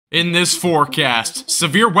In this forecast,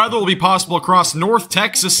 severe weather will be possible across North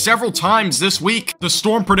Texas several times this week. The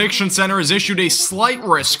Storm Prediction Center has issued a slight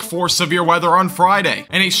risk for severe weather on Friday,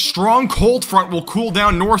 and a strong cold front will cool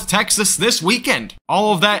down North Texas this weekend.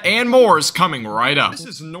 All of that and more is coming right up. This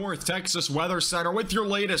is North Texas Weather Center with your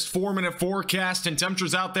latest 4-minute forecast and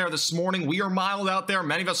temperatures out there this morning. We are mild out there,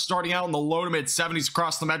 many of us starting out in the low to mid 70s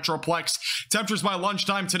across the Metroplex. Temperatures by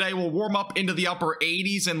lunchtime today will warm up into the upper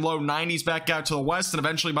 80s and low 90s back out to the west, and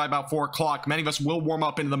eventually by about 4 o'clock, many of us will warm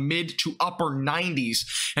up into the mid to upper 90s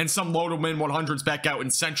and some low to mid 100s back out in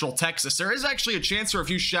central Texas. There is actually a chance for a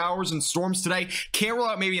few showers and storms today. Can't rule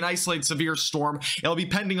out maybe an isolated severe storm. It'll be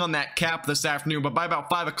pending on that cap this afternoon, but by about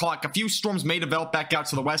 5 o'clock, a few storms may develop back out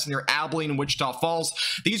to the west near Abilene and Wichita Falls.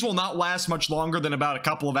 These will not last much longer than about a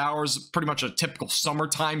couple of hours, pretty much a typical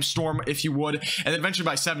summertime storm, if you would, and then eventually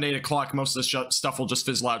by 7 to 8 o'clock, most of this stuff will just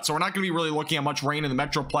fizzle out. So we're not going to be really looking at much rain in the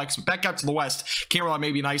Metroplex, but back out to the west, can't rule out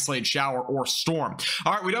maybe an isolated shower or storm.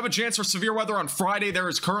 All right, we do have a chance for severe weather on Friday. There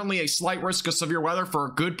is currently a slight risk of severe weather for a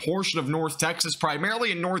good portion of North Texas,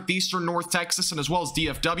 primarily in northeastern North Texas and as well as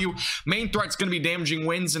DFW. Main threat's going to be damaging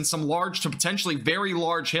winds and some large to potentially very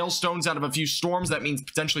large hailstones out of a few storms. That means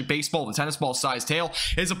potentially baseball to tennis ball sized hail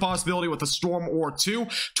is a possibility with a storm or two.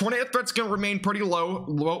 Tornado threat's going to remain pretty low.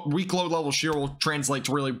 Weak low level shear will translate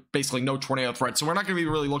to really basically no tornado threat. So we're not going to be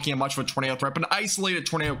really looking at much of a tornado threat, but an isolated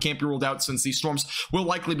tornado can't be ruled out since these storms will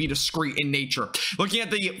likely be discrete in nature. Looking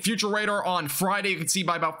at the future radar on Friday, you can see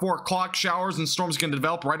by about 4 o'clock, showers and storms are going to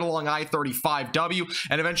develop right along I-35W,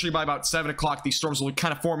 and eventually by about 7 o'clock, these storms will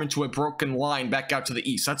kind of form into a broken line back out to the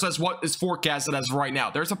east. That's what is forecasted as of right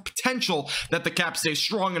now. There's a potential that the cap stays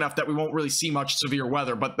strong enough that we won't really see much severe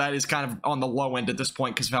weather, but that is kind of on the low end at this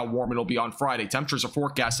point because of how warm it'll be on Friday. Temperatures are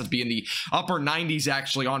forecasted to be in the upper 90s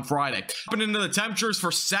actually on Friday. Up into the temperatures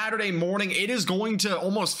for Saturday morning, it is going to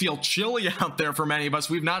almost feel chilly out there for many of us.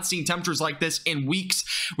 We've not seen temperatures like this in weeks.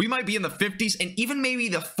 We might be in the 50s and even maybe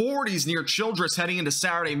the 40s near Childress heading into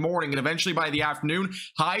Saturday morning, and eventually by the afternoon,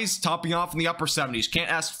 highs topping off in the upper 70s. Can't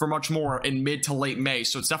ask for much more in mid to late May,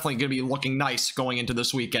 so it's definitely going to be looking nice going into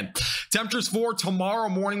this weekend. Temperatures for tomorrow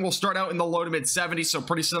morning will start out in the low to mid 70s, so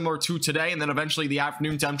pretty similar to today, and then eventually the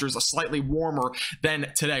afternoon temperatures are slightly warmer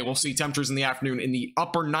than today. We'll see temperatures in the afternoon in the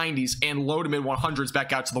upper 90s and low to mid 100s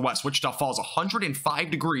back out to the west. Wichita Falls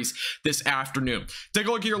 105 degrees this afternoon. Take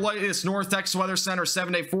a look at your latest North Texas Weather Center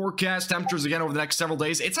 7-day forecast. Temperatures again over the next several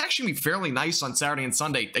days. It's actually going to be fairly nice on Saturday and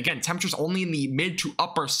Sunday. Again, temperatures only in the mid to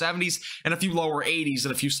upper 70s and a few lower 80s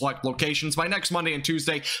at a few select locations. By next Monday and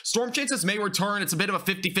Tuesday, storm chances may return. It's a bit of a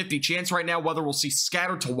 50-50 chance right now whether we'll see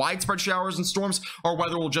scattered to widespread showers and storms or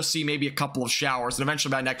whether we'll just see maybe a couple of showers. And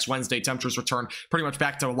eventually by next Wednesday, temperatures return pretty much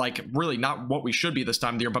back to like really not what we should be this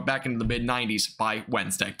time of the year, but back into the mid 90s by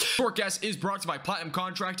Wednesday. Forecast is brought to you by Platinum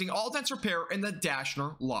Contracting, All Dents Repair, and the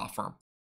Dashner Law Firm.